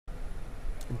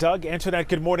Doug, Antoinette,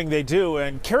 good morning. They do.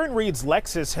 And Karen Reed's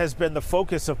Lexus has been the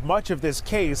focus of much of this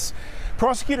case.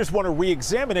 Prosecutors want to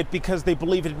re-examine it because they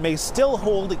believe it may still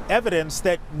hold evidence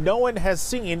that no one has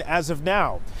seen as of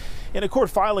now. In a court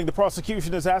filing, the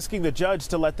prosecution is asking the judge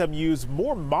to let them use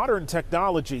more modern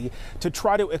technology to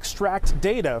try to extract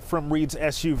data from Reed's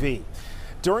SUV.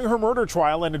 During her murder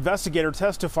trial, an investigator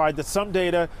testified that some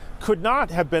data could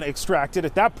not have been extracted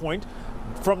at that point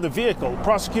from the vehicle.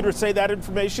 Prosecutors say that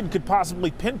information could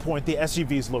possibly pinpoint the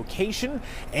SUV's location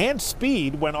and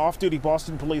speed when off-duty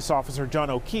Boston police officer John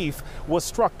O'Keefe was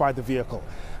struck by the vehicle.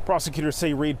 Prosecutors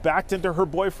say Reed backed into her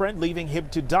boyfriend, leaving him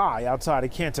to die outside a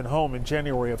Canton home in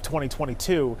January of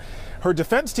 2022. Her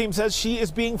defense team says she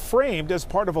is being framed as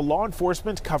part of a law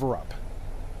enforcement cover-up.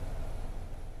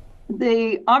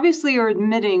 They obviously are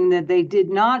admitting that they did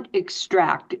not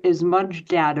extract as much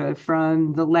data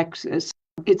from the Lexus.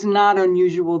 It's not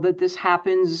unusual that this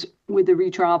happens with a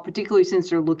retrial, particularly since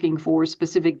they're looking for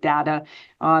specific data.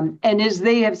 And as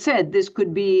they have said, this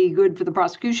could be good for the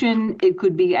prosecution. It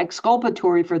could be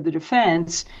exculpatory for the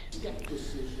defense.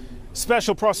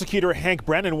 Special Prosecutor Hank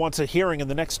Brennan wants a hearing in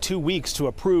the next 2 weeks to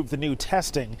approve the new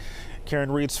testing.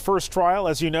 Karen Reed's first trial,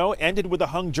 as you know, ended with a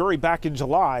hung jury back in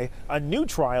July. A new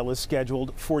trial is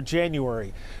scheduled for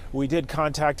January. We did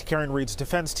contact Karen Reed's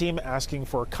defense team asking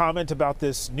for a comment about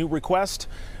this new request.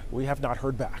 We have not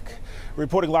heard back.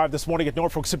 Reporting live this morning at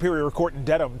Norfolk Superior Court in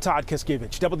Dedham, Todd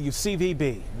Kiskiewicz,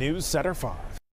 WCVB News Center 5.